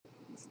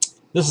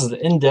This is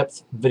the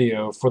in-depth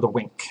video for the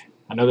Wink.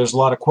 I know there's a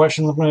lot of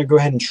questions. I'm going to go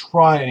ahead and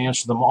try and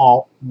answer them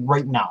all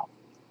right now.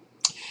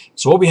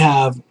 So what we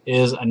have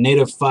is a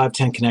native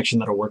 510 connection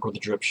that'll work with the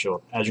drip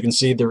shield. As you can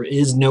see, there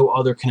is no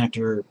other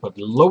connector but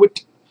below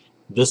it.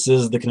 This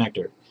is the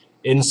connector.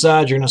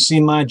 Inside, you're going to see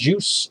my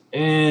juice,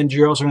 and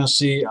you're also going to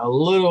see a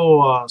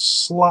little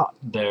slot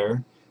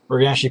there. We're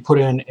going to actually put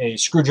in a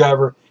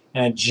screwdriver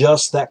and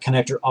adjust that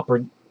connector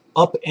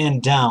up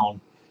and down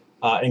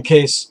in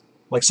case,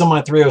 like, some of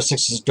my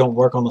 306s don't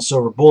work on the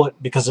silver bullet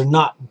because they're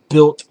not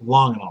built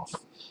long enough.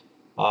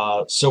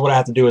 So what I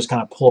have to do is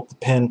kind of pull up the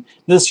pin.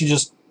 This you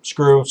just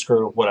screw,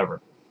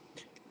 whatever.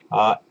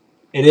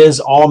 It is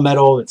all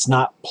metal. It's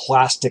not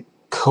plastic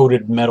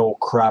coated metal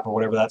crap or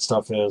whatever that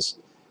stuff is.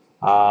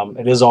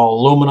 It is all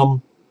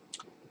aluminum,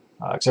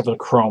 except for the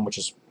chrome, which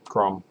is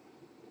chrome.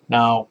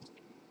 Now,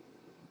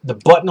 the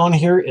button on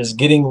here is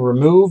getting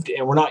removed,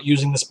 and we're not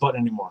using this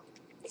button anymore.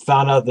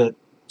 Found out that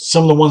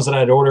some of the ones that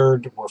I'd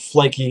ordered were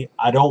flaky.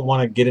 I don't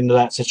want to get into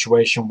that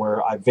situation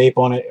where I vape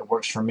on it. It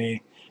works for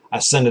me. I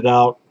send it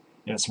out,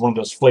 and it's one of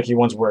those flaky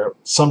ones where it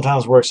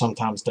sometimes works,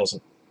 sometimes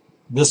doesn't.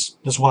 This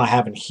one I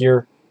have in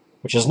here,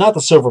 which is not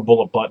the silver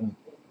bullet button,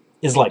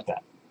 is like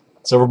that.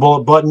 Silver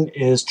bullet button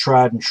is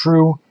tried and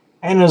true,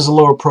 and it is a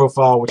lower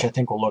profile, which I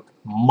think will look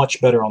much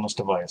better on this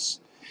device.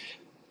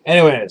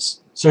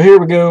 Anyways, so here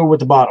we go with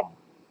the bottom.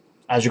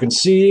 As you can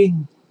see,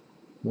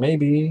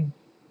 maybe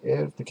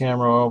if the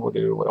camera will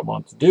do what I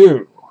want to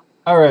do.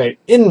 Alright,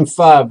 in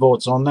 5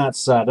 volts on that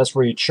side, that's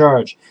where you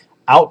charge.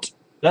 Out,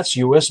 that's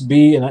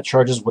USB, and that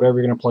charges whatever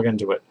you're going to plug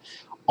into it.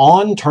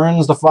 On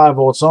turns the 5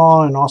 volts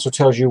on and also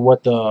tells you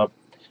what the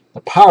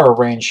power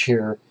range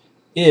here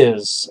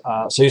is.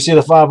 So you see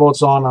the 5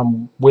 volts on,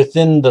 I'm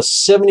within the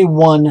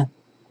 71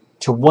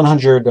 to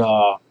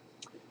 100%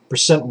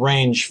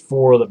 range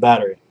for the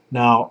battery.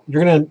 Now,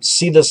 you're going to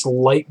see this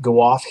light go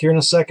off here in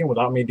a second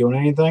without me doing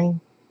anything.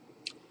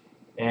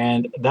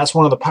 And that's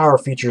one of the power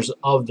features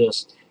of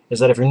this, is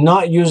that if you're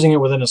not using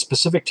it within a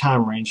specific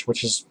time range,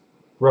 which is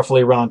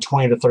roughly around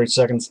 20 to 30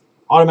 seconds,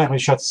 automatically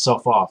shuts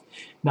itself off.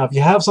 Now, if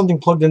you have something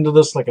plugged into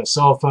this, like a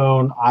cell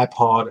phone,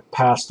 iPod,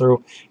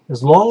 pass-through,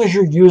 as long as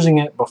you're using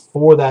it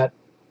before that,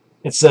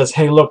 it says,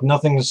 hey, look,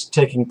 nothing's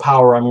taking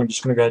power, I'm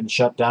just going to go ahead and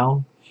shut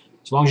down.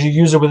 As long as you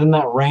use it within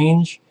that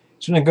range,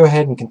 it's going to go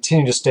ahead and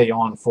continue to stay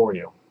on for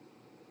you.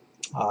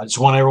 I just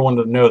want everyone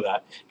to know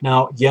that.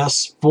 Now,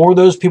 yes, for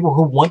those people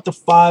who want the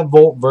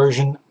 5-volt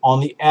version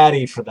on the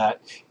Addy for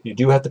that, you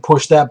do have to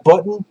push that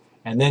button,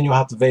 and then you'll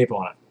have to vape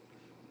on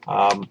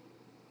it.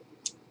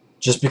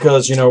 Just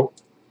because, you know,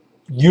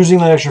 using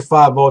that extra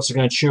 5 volts is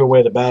going to chew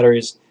away the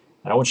batteries.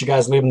 I don't want you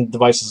guys leaving the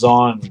devices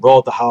on and roll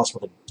at the house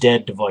with a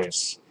dead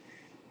device.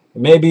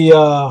 It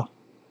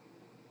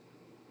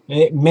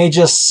may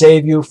just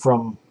save you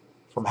from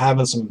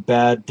having some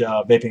bad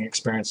vaping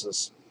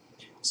experiences.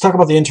 Let's talk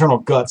about the internal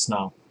guts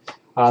now.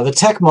 The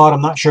tech mod,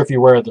 I'm not sure if you're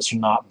aware of this or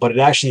not, but it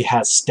actually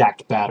has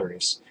stacked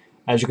batteries.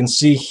 As you can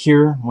see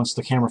here, once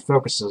the camera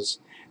focuses,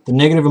 the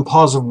negative and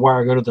positive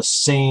wire go to the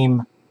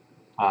same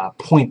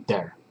point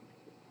there.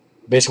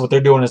 Basically what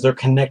they're doing is they're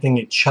connecting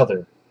each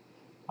other.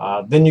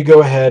 Then you go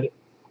ahead,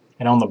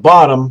 and on the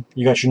bottom,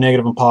 you got your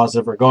negative and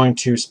positive are going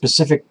to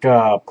specific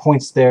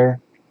points there,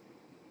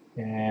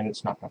 and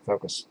it's not going to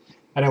focus.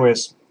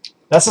 Anyways,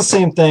 that's the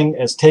same thing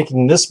as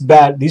taking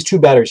these two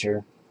batteries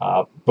here.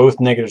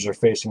 Both negatives are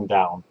facing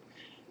down.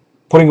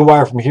 Putting a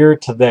wire from here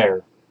to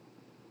there,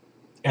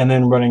 and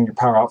then running your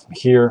power out from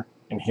here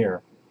and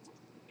here.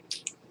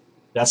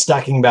 That's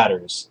stacking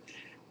batteries.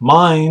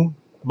 My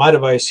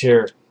device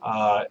here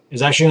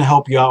is actually going to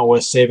help you out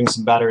with saving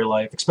some battery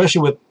life,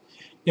 especially with,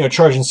 you know,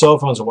 charging cell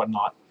phones and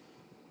whatnot.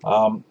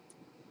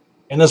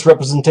 In this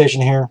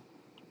representation here,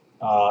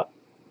 all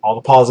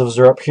the positives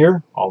are up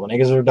here, all the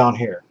negatives are down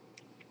here,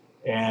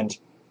 and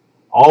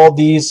all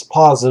these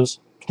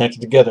positives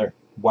connected together,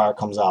 wire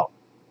comes out.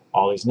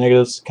 All these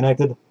negatives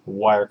connected,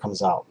 wire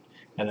comes out.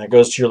 And then it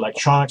goes to your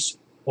electronics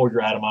or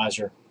your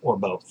atomizer or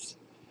both.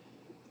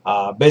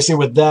 Basically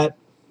with that,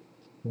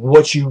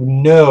 what you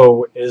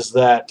know is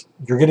that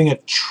you're getting a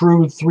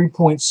true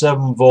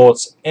 3.7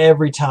 volts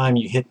every time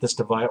you hit this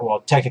device. Well,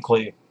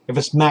 technically, if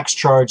it's max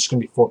charge, it's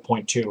going to be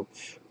 4.2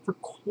 for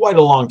quite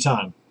a long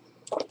time.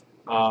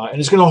 And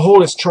it's going to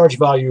hold its charge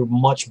value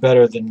much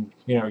better than,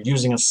 you know,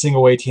 using a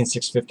single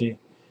 18650, you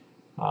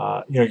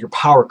know, your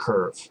power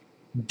curve,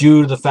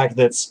 due to the fact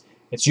that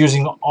it's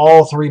using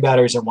all 3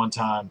 batteries at one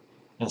time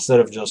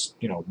instead of just,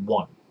 you know,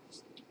 1,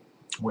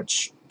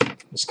 which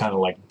is kind of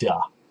like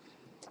duh.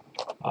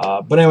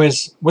 But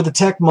anyways, with the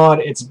tech mod,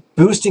 it's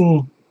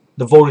boosting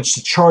the voltage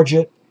to charge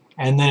it,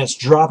 and then it's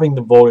dropping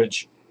the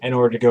voltage in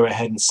order to go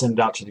ahead and send it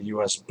out to the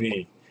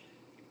USB.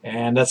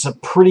 And that's a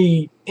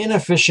pretty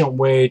inefficient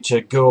way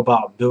to go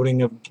about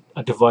building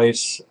a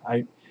device.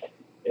 A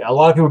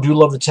lot of people do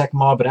love the tech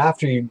mod, but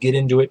after you get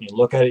into it and you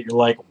look at it, you're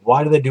like,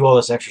 why do they do all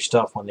this extra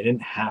stuff when they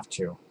didn't have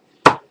to?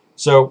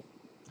 So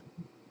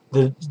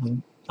the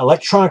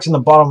electronics in the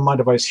bottom of my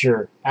device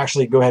here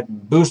actually go ahead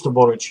and boost the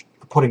voltage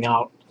for putting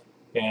out,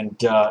 and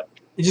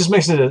it just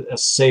makes it a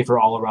safer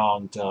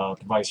all-around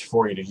device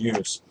for you to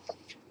use.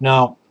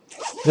 Now,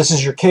 this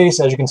is your case.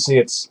 As you can see,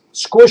 it's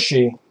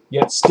squishy,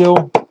 yet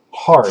still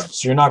hard.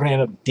 So you're not going to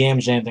end up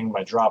damaging anything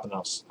by dropping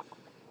this.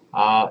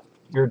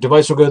 Your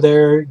device will go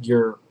there.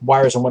 Your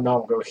wires and whatnot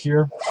will go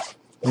here.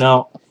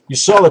 Now, you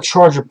saw the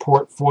charger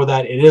port for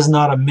that. It is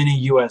not a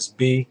mini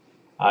USB.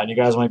 And you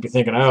guys might be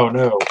thinking, oh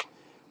no.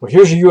 Well,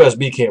 here's your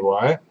USB cable,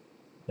 all right?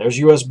 There's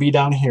USB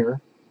down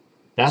here.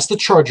 That's the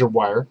charger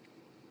wire.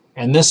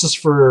 And this is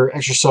for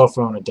extra cell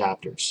phone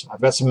adapters. I've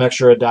got some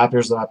extra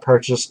adapters that I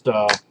purchased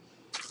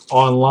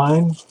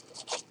online.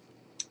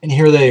 And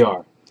here they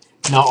are.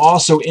 Now,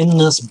 also in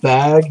this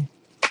bag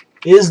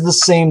is the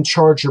same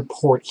charger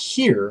port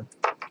here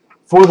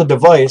for the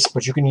device,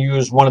 but you can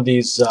use one of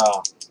these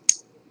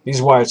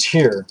wires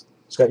here.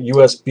 It's got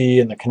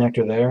USB and the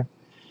connector there.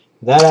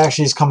 That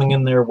actually is coming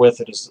in there with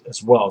it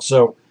as well.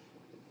 So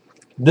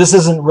this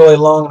isn't really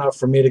long enough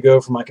for me to go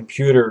from my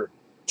computer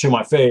to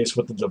my face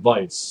with the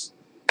device.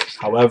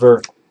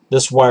 However,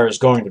 this wire is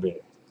going to be.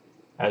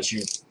 As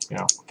you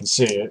can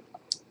see, it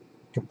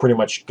can pretty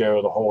much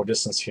go the whole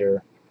distance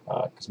here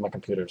because my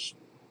computer's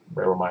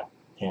right where my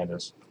hand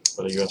is,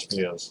 where the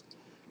USB is.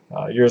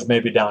 Yours may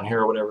be down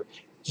here or whatever.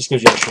 Just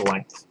gives you extra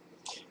length.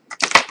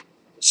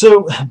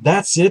 So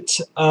that's it.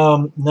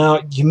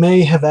 Now you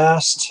may have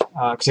asked,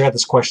 because I got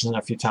this question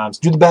a few times,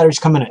 do the batteries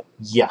come in it?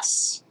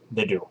 Yes,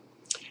 they do.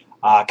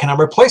 Can I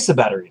replace the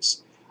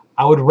batteries?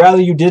 I would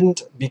rather you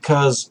didn't,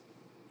 because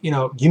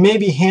you may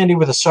be handy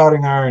with a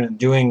soldering iron and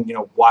doing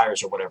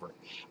wires or whatever.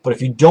 But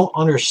if you don't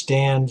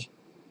understand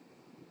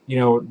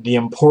the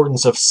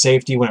importance of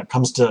safety when it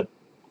comes to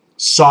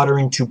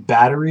soldering to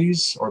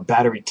batteries or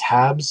battery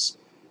tabs,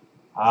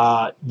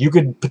 you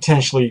could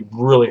potentially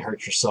really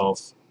hurt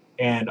yourself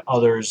and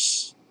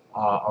others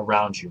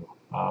around you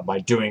by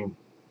doing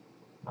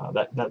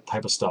that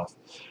type of stuff.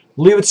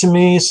 Leave it to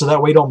me so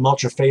that way you don't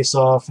melt your face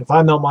off. If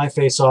I melt my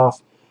face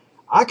off,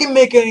 I can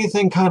make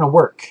anything kind of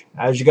work.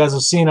 As you guys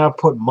have seen, I've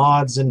put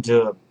mods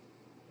together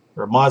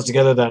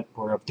that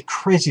were of the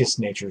craziest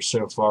nature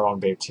so far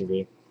on Vape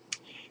TV.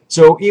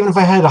 So even if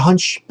I had a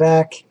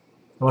hunchback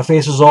and my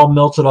face was all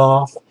melted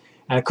off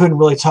and I couldn't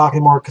really talk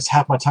anymore because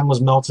half my tongue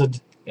was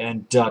melted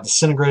and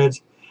disintegrated,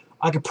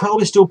 I could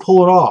probably still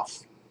pull it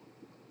off.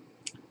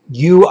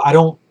 I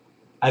don't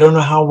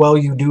know how well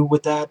you do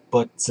with that,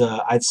 but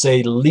I'd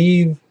say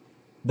leave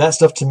that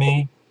stuff to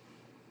me.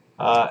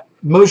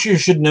 Most of you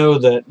should know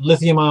that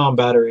lithium-ion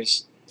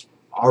batteries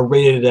are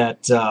rated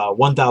at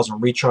 1,000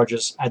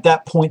 recharges. At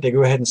that point, they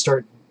go ahead and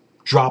start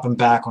dropping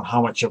back on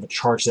how much of a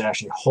charge they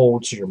actually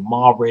hold, so your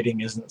mAh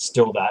rating isn't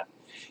still that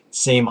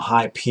same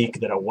high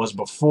peak that it was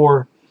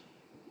before.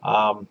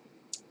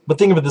 But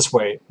think of it this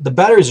way. The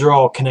batteries are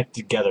all connected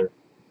together,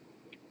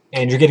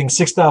 and you're getting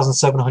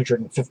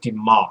 6,750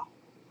 mAh.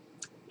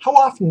 How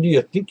often do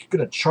you think you're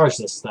going to charge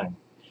this thing?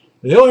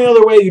 The only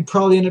other way you'd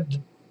probably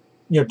end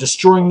up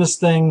destroying this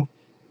thing,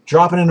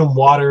 dropping it in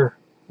water,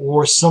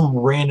 or some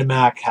random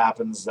act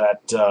happens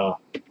that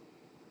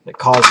that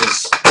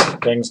causes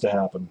things to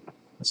happen.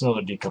 That's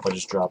another D cup I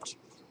just dropped.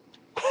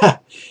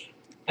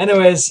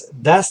 Anyways,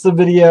 that's the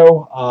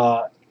video.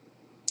 A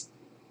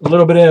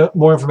little bit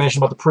more information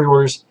about the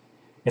pre-orders.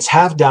 It's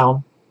half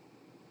down.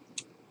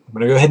 I'm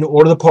going to go ahead and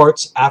order the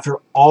parts after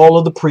all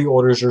of the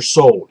pre-orders are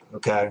sold.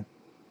 Okay.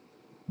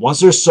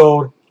 Once they're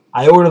sold,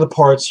 I order the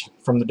parts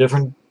from the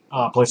different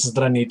places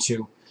that I need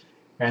to,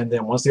 and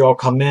then once they all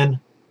come in,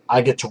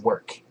 I get to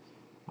work.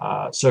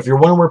 So if you're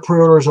wondering where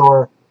pre-orders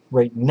are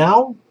right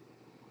now,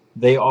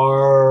 they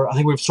are, I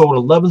think we've sold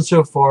 11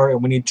 so far,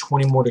 and we need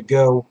 20 more to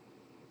go.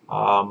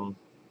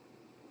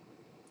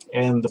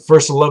 And the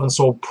first 11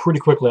 sold pretty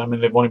quickly. I mean,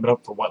 they've only been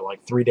up for what,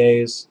 like 3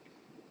 days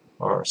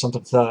or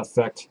something to that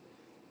effect.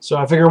 So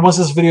I figure once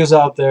this video's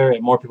out there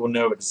and more people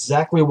know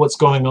exactly what's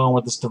going on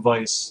with this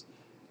device,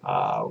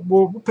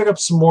 we'll pick up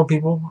some more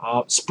people.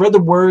 Spread the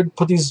word.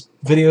 Put these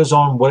videos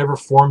on whatever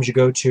forums you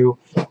go to.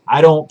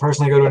 I don't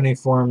personally go to any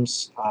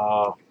forums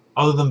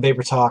other than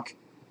Vapor Talk,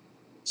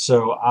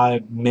 so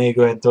I may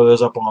go ahead and throw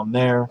those up on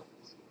there,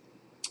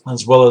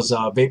 as well as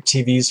Vape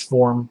TV's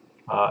forum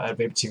at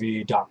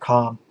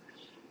vapetv.com.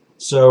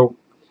 So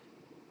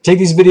take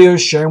these videos,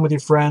 share them with your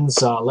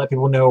friends, let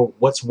people know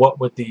what's what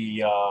with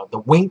the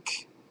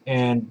Wink,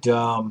 and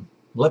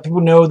let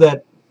people know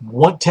that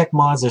want tech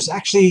mods, there's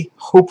actually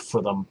hope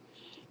for them.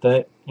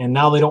 And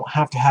now they don't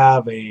have to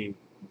have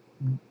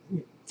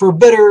for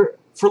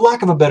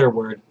lack of a better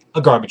word,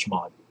 a garbage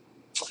mod.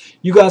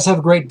 You guys have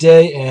a great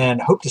day,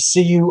 and hope to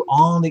see you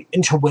on the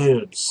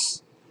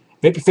interwebs.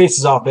 Vape your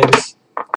faces off, babies.